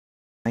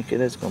think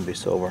it is going to be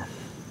silver.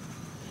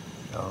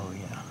 Oh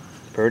yeah.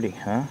 Pretty,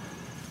 huh?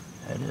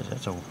 That is.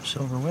 That's a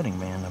silver wedding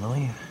band, I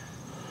believe.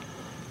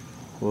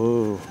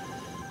 Whoa.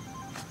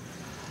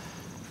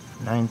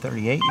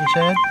 938, you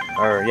said?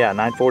 Or yeah,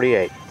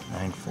 948.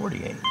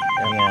 948.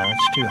 Yeah,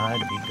 that's too high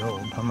to be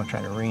gold. I'm gonna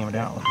try to ring it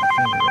out with my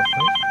finger real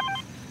quick.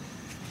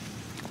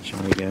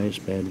 Sorry guys,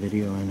 bad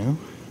video, I know.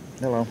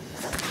 Hello.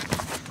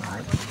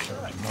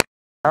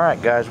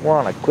 Alright guys, we're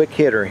on a quick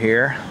hitter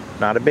here.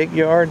 Not a big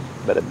yard,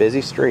 but a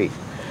busy street.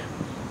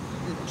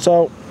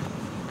 So,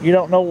 you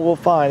don't know what we'll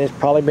find. It's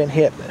probably been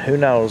hit, but who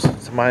knows?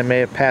 Somebody may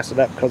have passed it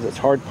up because it's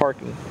hard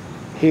parking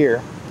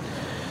here.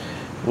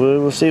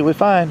 We'll see what we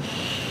find.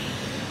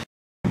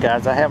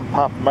 Guys, I haven't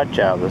popped much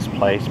out of this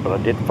place, but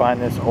I did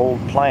find this old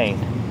plane.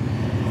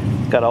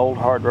 It's got old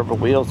hard rubber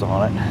wheels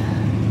on it.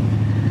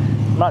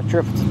 I'm not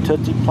sure if it's a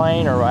Tootsie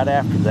plane or right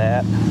after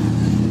that.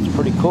 It's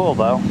pretty cool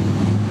though.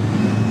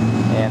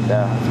 And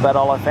that's about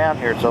all I found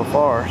here so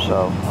far,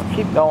 so I'll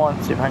keep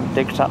going, see if I can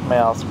dig something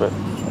else, but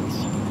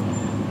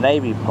it's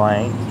Navy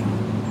plane.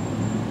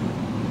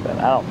 But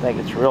I don't think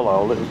it's real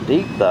old. It was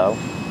deep though,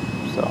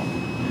 so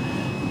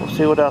we'll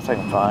see what else I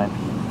can find.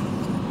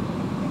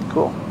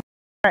 Cool.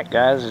 Alright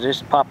guys, I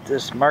just popped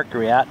this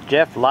Mercury out.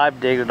 Jeff live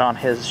digged it on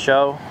his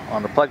show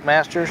on the Plug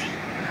Masters.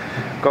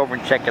 Go over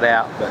and check it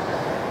out. But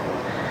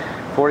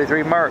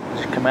 43 Merc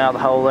just come out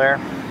of the hole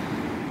there.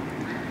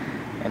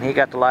 And he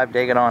got the live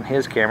digging on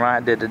his camera. I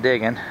did the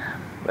digging.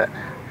 But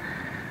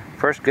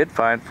first good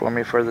find for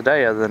me for the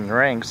day other than the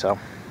ring. So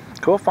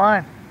cool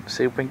find.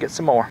 See if we can get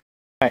some more.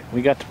 Alright,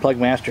 we got the Plug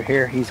Master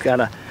here. He's got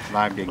a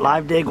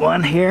live dig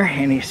one here.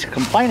 And he's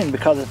complaining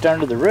because it's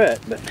under the root.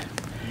 But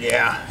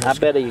yeah, I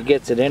bet he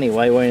gets it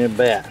anyway. What do you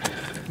bet?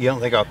 You don't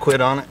think I'll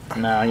quit on it?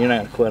 No, you're not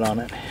going to quit on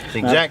it. It's the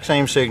exact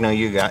same signal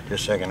you got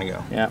just a second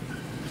ago. Yeah.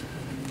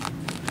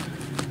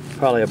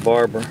 Probably a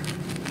barber.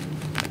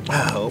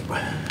 I hope.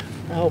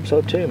 I hope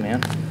so too,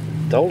 man.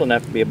 It's old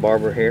enough to be a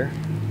barber here.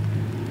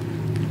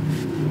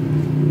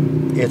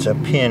 It's a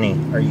penny.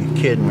 Are you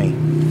kidding me?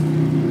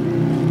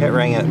 It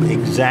rang up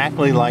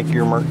exactly like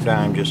your Merc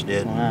dime just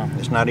did. Wow.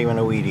 It's not even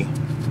a weedy.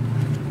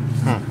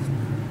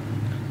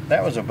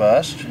 That was a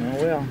bust. Oh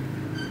well.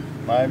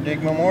 Live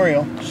dig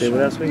memorial. See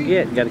what else we can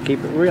get. Got to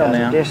keep it real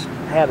now. I just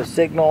had a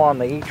signal on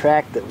the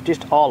E-TRAC that was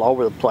just all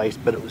over the place,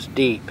 but it was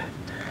deep.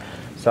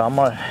 So I'm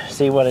going to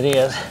see what it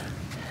is.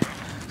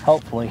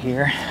 Hopefully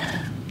here.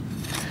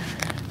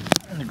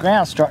 And the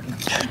ground's starting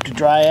to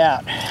dry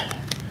out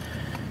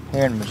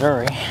here in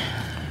Missouri.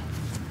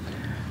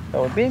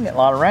 So we've been getting a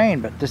lot of rain,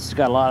 but this has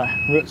got a lot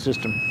of root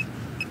system.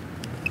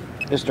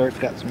 This dirt's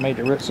got some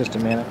major root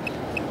system in it.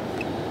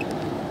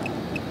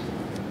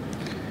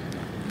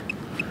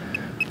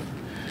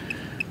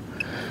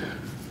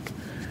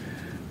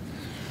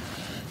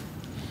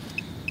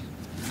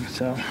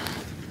 So,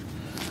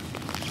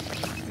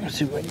 let's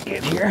see what we can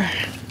get here.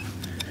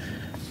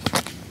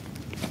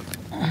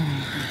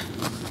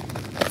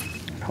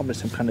 Probably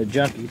some kind of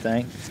junky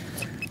thing.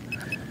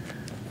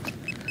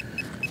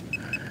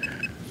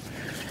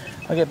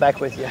 I'll get back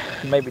with you,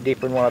 maybe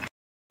deeper than one.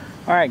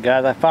 Alright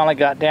guys, I finally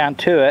got down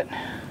to it.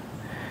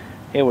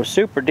 It was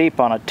super deep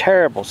on a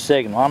terrible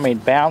signal. I mean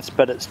bounced,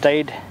 but it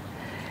stayed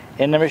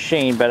in the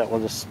machine, but it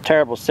was a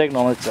terrible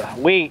signal. It's a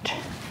wheat.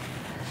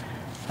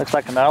 Looks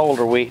like an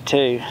older wheat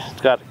too. It's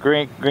got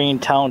a green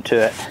tone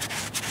to it.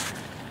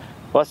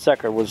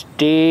 Bloodsucker was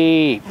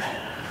deep.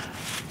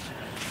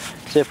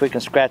 See if we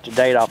can scratch the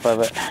date off of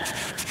it.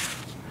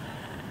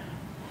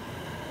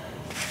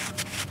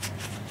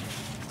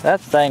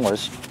 That thing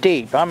was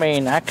deep. I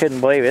mean, I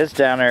couldn't believe it. It's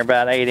down there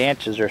about 8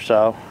 inches or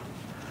so.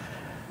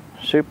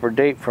 Super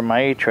deep for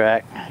my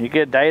E-TRAC. You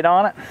get a date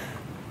on it?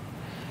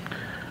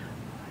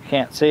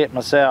 Can't see it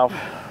myself.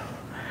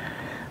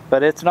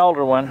 But it's an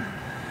older one.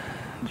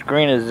 As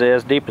green as it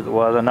is, deep as it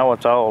was, I know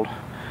it's old.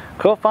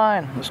 Cool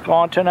find. Let's go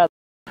on to another.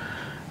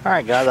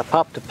 Alright guys, I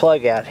popped the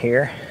plug out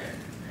here.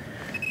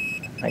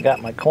 I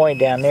got my coin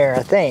down there,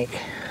 I think.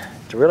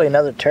 It's really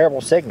another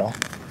terrible signal.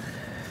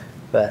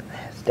 But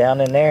it's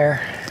down in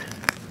there.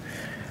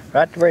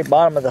 Right at the very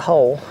bottom of the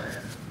hole.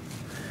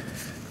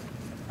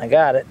 I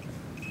got it.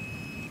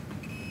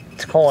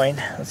 It's a coin.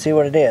 Let's see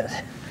what it is.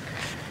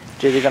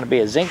 It's either going to be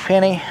a zinc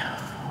penny.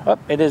 Oh,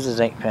 it is a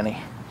zinc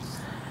penny.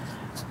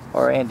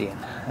 Or Indian.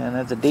 And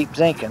it's a deep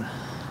zinking.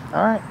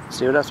 Alright,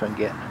 see what else we can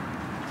get.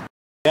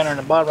 Down in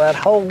the bottom of that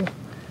hole,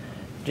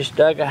 just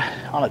dug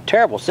on a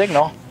terrible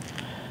signal,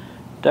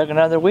 dug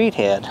another wheat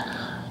head.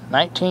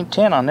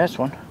 1910 on this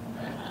one.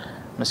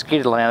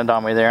 Mosquito landed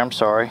on me there, I'm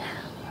sorry.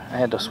 I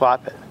had to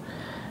swap it.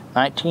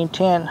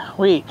 1910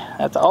 wheat,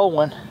 that's an old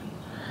one.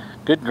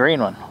 Good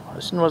green one.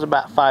 This one was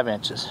about 5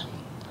 inches.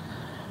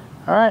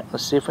 Alright,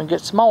 let's see if we can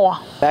get some more.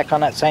 Back on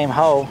that same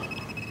hole.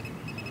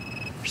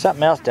 There's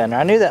something else down there.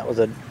 I knew that was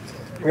a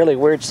really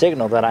weird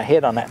signal that I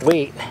hit on that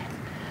wheat.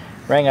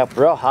 Rang up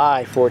real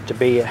high for it to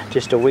be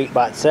just a wheat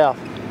by itself.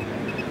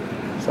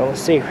 So let's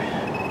see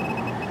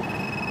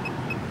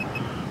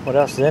what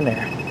else is in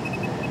there.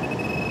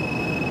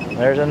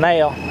 There's a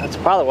nail. That's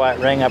probably why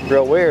it rang up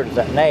real weird, is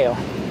that nail.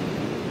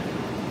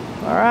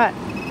 Alright,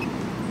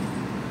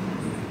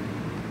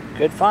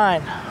 Good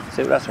find. Let's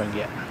see what else we can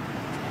get.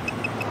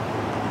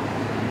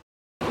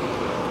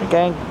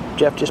 Okay,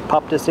 Jeff just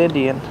popped this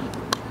Indian.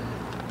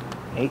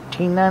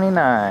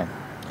 $18.99.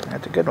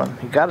 That's a good one.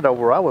 He got it over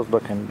where I was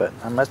looking, but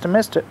I must have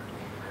missed it.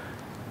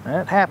 And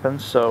it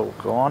happens, so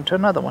go on to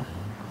another one.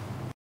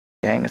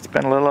 Gang, it's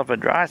been a little of a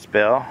dry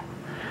spell,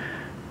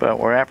 but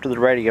we're after the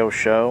radio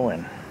show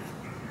and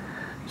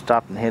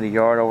stopped and hit a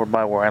yard over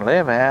by where I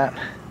live at.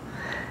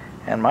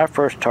 And my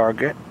first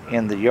target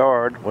in the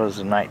yard was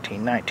a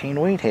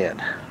 1919 wheat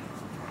head.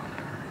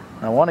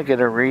 I want to get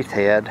a wreath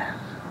head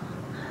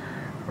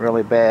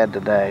really bad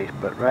today,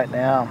 but right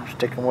now I'm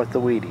sticking with the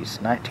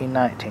Wheaties.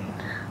 1919.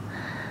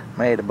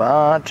 Made a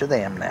bunch of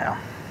them now.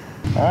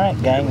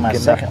 Alright gang, my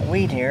second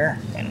wheat here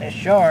in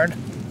this yard,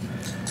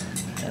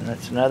 and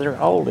it's another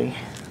oldie.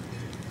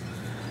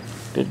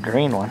 Good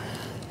green one.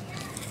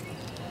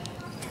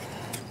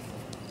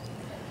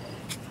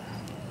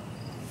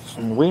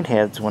 And wheat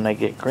heads, when they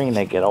get green,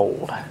 they get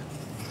old.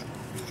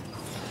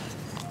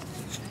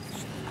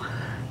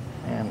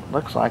 And it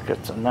looks like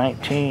it's a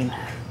 19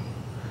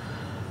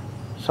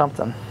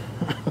 something.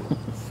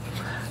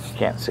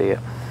 Can't see it.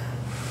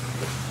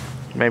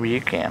 Maybe you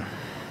can.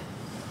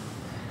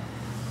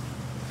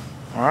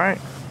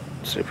 Alright,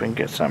 see if we can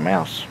get something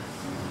else.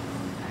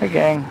 Hey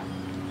gang.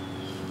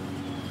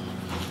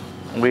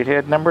 Wheat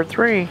head number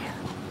 3.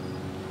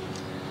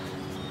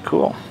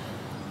 Cool.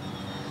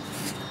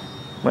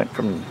 Went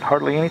from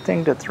hardly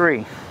anything to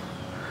 3.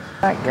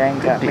 That gang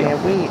got me a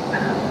wheat.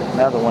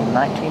 Another one,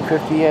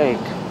 1958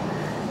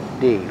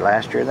 D.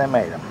 Last year they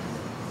made them.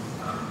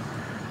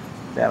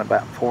 Down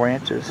about 4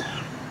 inches.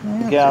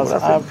 Guys,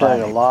 I've dug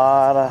a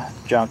lot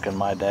of junk in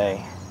my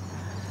day,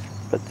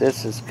 but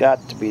this has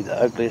got to be the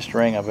ugliest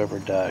ring I've ever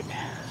dug.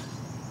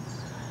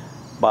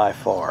 By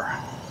far.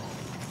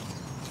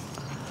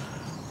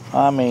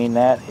 I mean,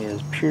 that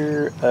is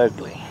pure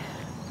ugly.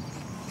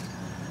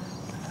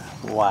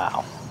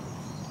 Wow.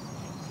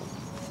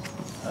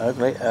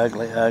 Ugly,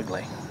 ugly,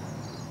 ugly.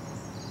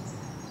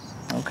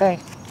 Okay.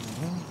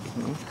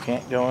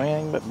 Can't go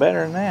anything but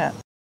better than that.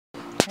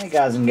 Hey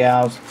guys and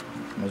gals,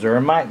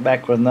 Missouri Mike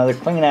back with another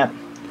cleanup.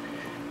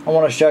 I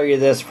want to show you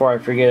this before I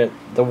forget it.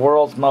 The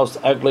world's most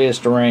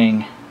ugliest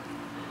ring.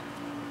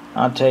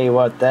 I'll tell you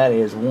what, that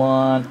is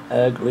one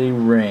ugly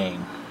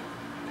ring.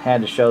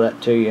 Had to show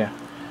that to you.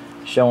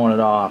 Showing it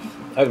off.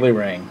 Ugly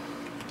ring.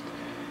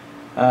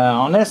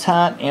 On this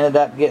hunt, ended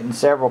up getting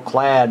several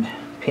clad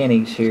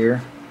pennies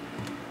here.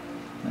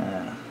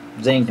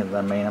 Zinkins,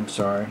 I mean, I'm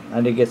sorry.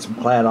 I did get some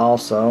clad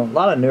also. A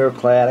lot of newer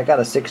clad. I got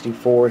a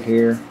 64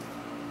 here.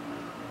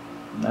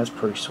 That's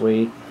pretty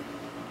sweet.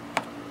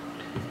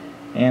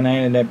 And I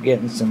ended up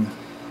getting some,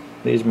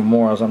 these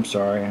memorials, I'm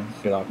sorry, I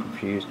get all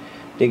confused.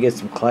 Did get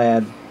some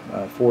clad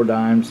 4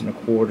 dimes and a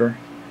quarter.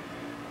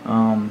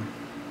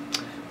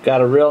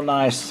 Got a real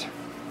nice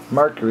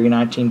Mercury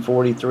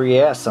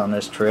 1943S on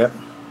this trip.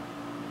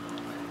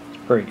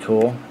 It's pretty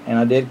cool. And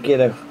I did get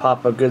a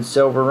pop a good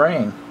silver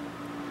ring.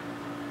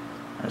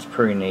 That's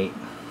pretty neat.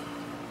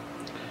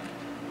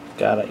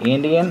 Got an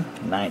Indian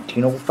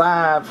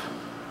 1905.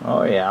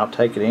 Oh yeah, I'll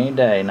take it any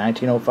day.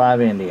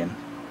 1905 Indian.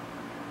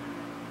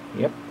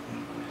 Yep.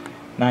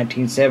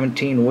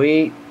 1917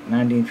 wheat,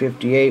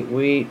 1958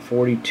 wheat,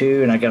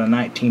 42, and I got a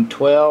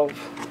 1912.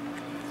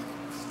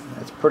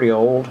 That's pretty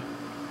old.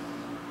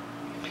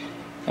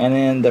 And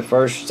then the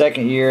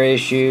second year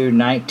issue,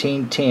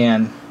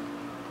 1910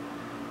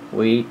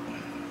 wheat.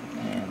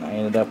 And I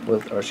ended up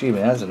with, or excuse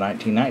me, that's a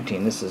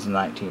 1919. This is a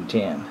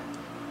 1910.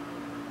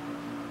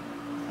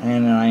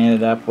 And then I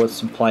ended up with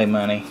some play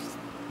money.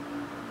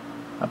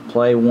 A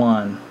play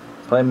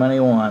money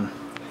 1.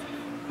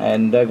 I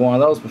hadn't dug one of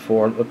those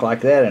before. It looked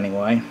like that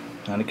anyway.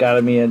 And it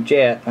got me a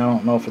jet. I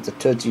don't know if it's a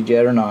Tootsie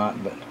jet or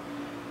not, but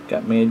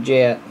got me a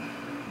jet.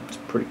 It's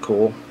pretty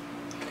cool.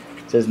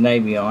 It says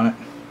Navy on it.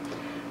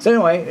 So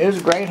anyway, it was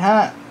a great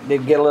hunt.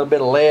 Did get a little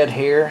bit of lead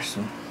here.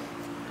 Some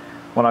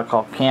what I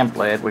call camp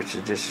lead, which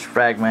is just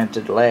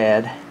fragmented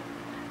lead.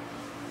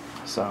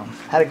 So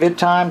had a good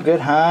time,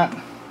 good hunt.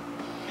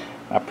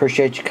 I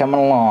appreciate you coming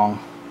along.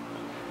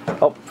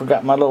 Oh,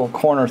 forgot my little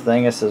corner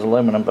thing. This is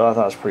aluminum, but I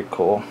thought it was pretty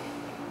cool.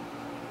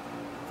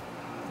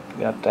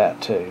 Got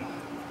that too.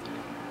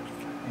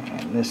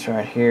 And this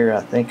right here, I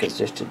think it's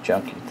just a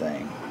junky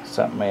thing.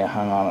 Something may have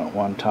hung on it at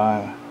one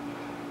time.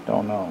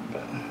 Don't know,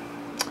 but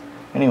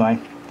anyway.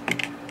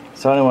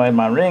 So anyway,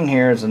 my ring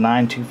here is a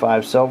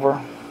 925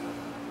 silver.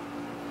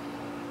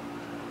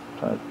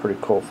 So that's a pretty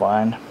cool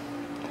find.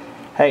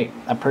 Hey,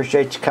 I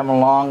appreciate you coming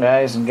along,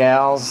 guys and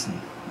gals.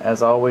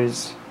 As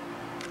always,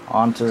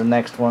 on to the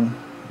next one.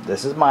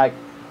 This is Mike,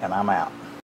 and I'm out.